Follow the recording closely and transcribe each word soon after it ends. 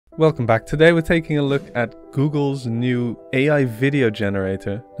Welcome back. Today we're taking a look at Google's new AI video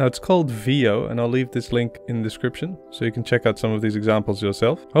generator. Now it's called Veo, and I'll leave this link in the description so you can check out some of these examples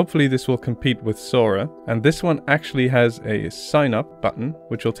yourself. Hopefully this will compete with Sora. And this one actually has a sign up button,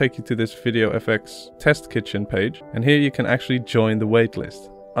 which will take you to this VideoFX test kitchen page. And here you can actually join the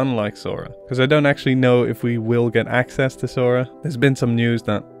waitlist, unlike Sora. Because I don't actually know if we will get access to Sora. There's been some news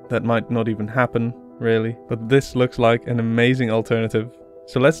that might not even happen, really. But this looks like an amazing alternative.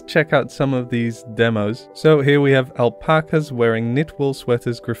 So let's check out some of these demos. So here we have alpacas wearing knit wool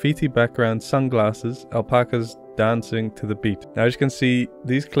sweaters, graffiti background, sunglasses, alpacas dancing to the beat. Now as you can see,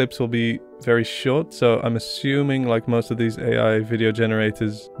 these clips will be very short, so I'm assuming like most of these AI video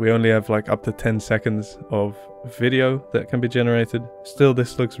generators, we only have like up to 10 seconds of video that can be generated. Still,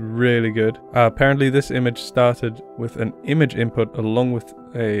 this looks really good. Apparently this image started with an image input along with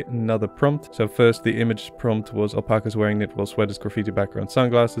another prompt. So first the image prompt was alpacas wearing knit wool sweaters, graffiti background,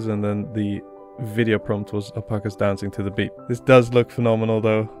 sunglasses, and then the video prompt was alpacas dancing to the beat. This does look phenomenal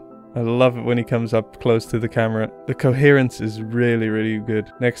though. I love it when he comes up close to the camera. The coherence is really, really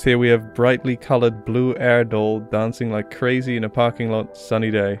good. Next here we have brightly colored blue air doll dancing like crazy in a parking lot,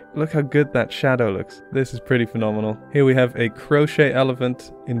 sunny day. Look how good that shadow looks. This is pretty phenomenal. Here we have a crochet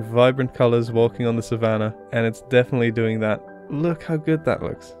elephant in vibrant colors walking on the savannah, and it's definitely doing that. Look how good that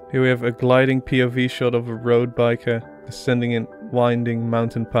looks. Here we have a gliding POV shot of a road biker descending in winding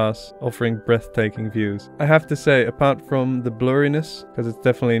mountain pass, offering breathtaking views. I have to say, apart from the blurriness, because it's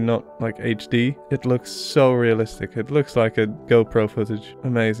definitely not like HD, it looks so realistic. It looks like a GoPro footage.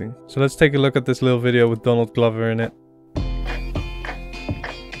 Amazing. So let's take a look at this little video with Donald Glover in it.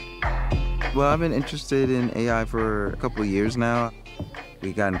 Well, I've been interested in AI for a couple of years now.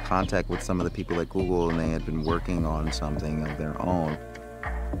 We got in contact with some of the people at Google, and they had been working on something of their own.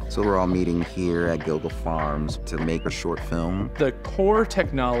 So we're all meeting here at Gilgal Farms to make a short film. The core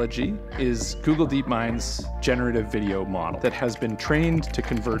technology is Google DeepMind's generative video model that has been trained to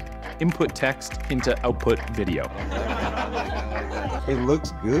convert input text into output video. It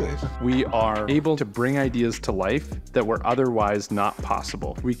looks good. We are able to bring ideas to life that were otherwise not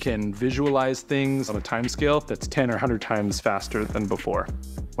possible. We can visualize things on a timescale that's 10 or 100 times faster than before.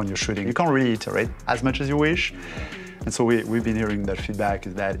 When you're shooting, you can't really iterate as much as you wish. And so we've been hearing that feedback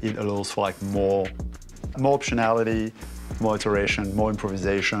is that it allows for like more optionality, more iteration, more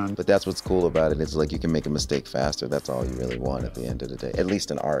improvisation. But that's what's cool about it. It's like you can make a mistake faster. That's all you really want at the end of the day. At least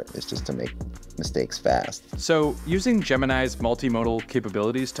in art, it's just to make mistakes fast. So using Gemini's multimodal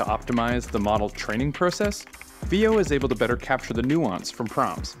capabilities to optimize the model training process, Veo is able to better capture the nuance from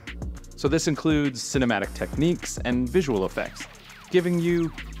prompts. So this includes cinematic techniques and visual effects, giving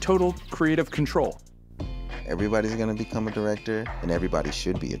you total creative control. Everybody's going to become a director, and everybody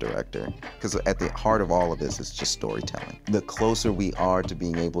should be a director. Because at the heart of all of this is just storytelling. The closer we are to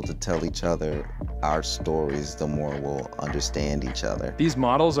being able to tell each other our stories, the more we'll understand each other. These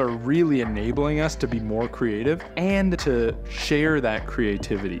models are really enabling us to be more creative and to share that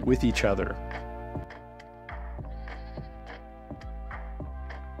creativity with each other.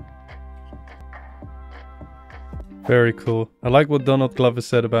 Very cool. I like what Donald Glover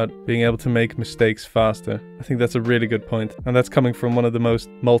said about being able to make mistakes faster. I think that's a really good point. And that's coming from one of the most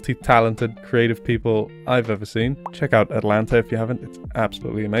multi-talented creative people I've ever seen. Check out Atlanta if you haven't. It's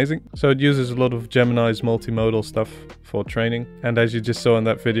absolutely amazing. So it uses a lot of Gemini's multimodal stuff for training. And as you just saw in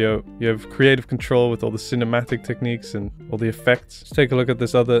that video, you have creative control with all the cinematic techniques and all the effects. Let's take a look at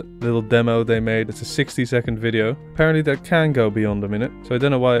this other little demo they made. It's a 60-second video. Apparently that can go beyond a minute. So I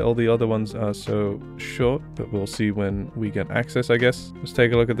don't know why all the other ones are so short, but we'll see when we get access, I guess. Let's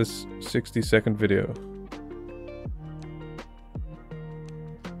take a look at this 60-second video.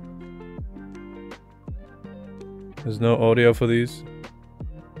 There's no audio for these.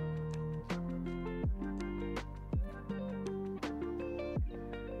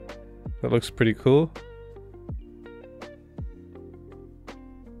 That looks pretty cool.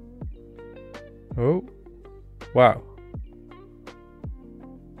 Oh, wow.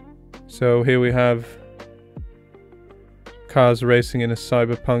 So here we have cars racing in a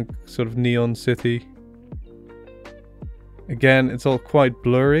cyberpunk sort of neon city. Again, it's all quite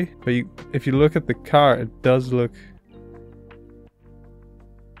blurry, but if you look at the car, it does look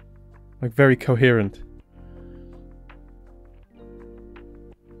like very coherent.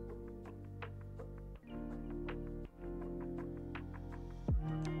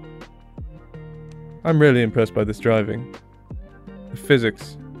 I'm really impressed by this driving. The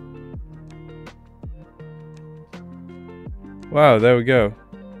physics. Wow, there we go.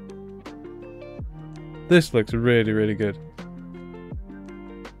 This looks really, really good.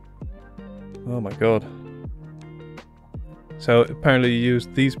 Oh my god. So apparently you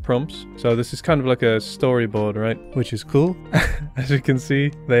used these prompts. So this is kind of like a storyboard, right? Which is cool. As you can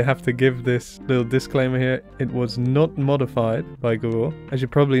see, they have to give this little disclaimer here. It was not modified by Google. As you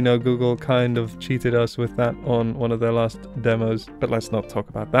probably know, Google kind of cheated us with that on one of their last demos, but let's not talk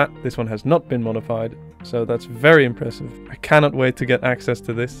about that. This one has not been modified, so that's very impressive. I cannot wait to get access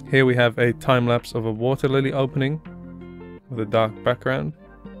to this. Here we have a time lapse of a water lily opening with a dark background.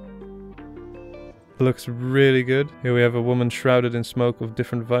 Looks really good. Here we have a woman shrouded in smoke of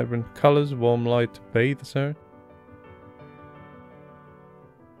different vibrant colors. Warm light bathes her.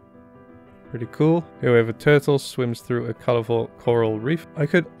 Pretty cool. Here we have a turtle swims through a colorful coral reef. I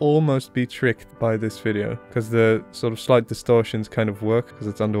could almost be tricked by this video because the sort of slight distortions kind of work because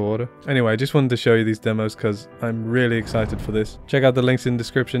it's underwater. Anyway, I just wanted to show you these demos because I'm really excited for this. Check out the links in the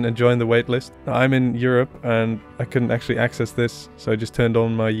description and join the waitlist. I'm in Europe and I couldn't actually access this, so I just turned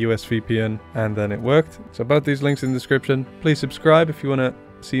on my US VPN and then it worked. So both these links in the description. Please subscribe if you want to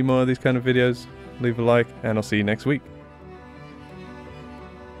see more of these kind of videos. Leave a like and I'll see you next week.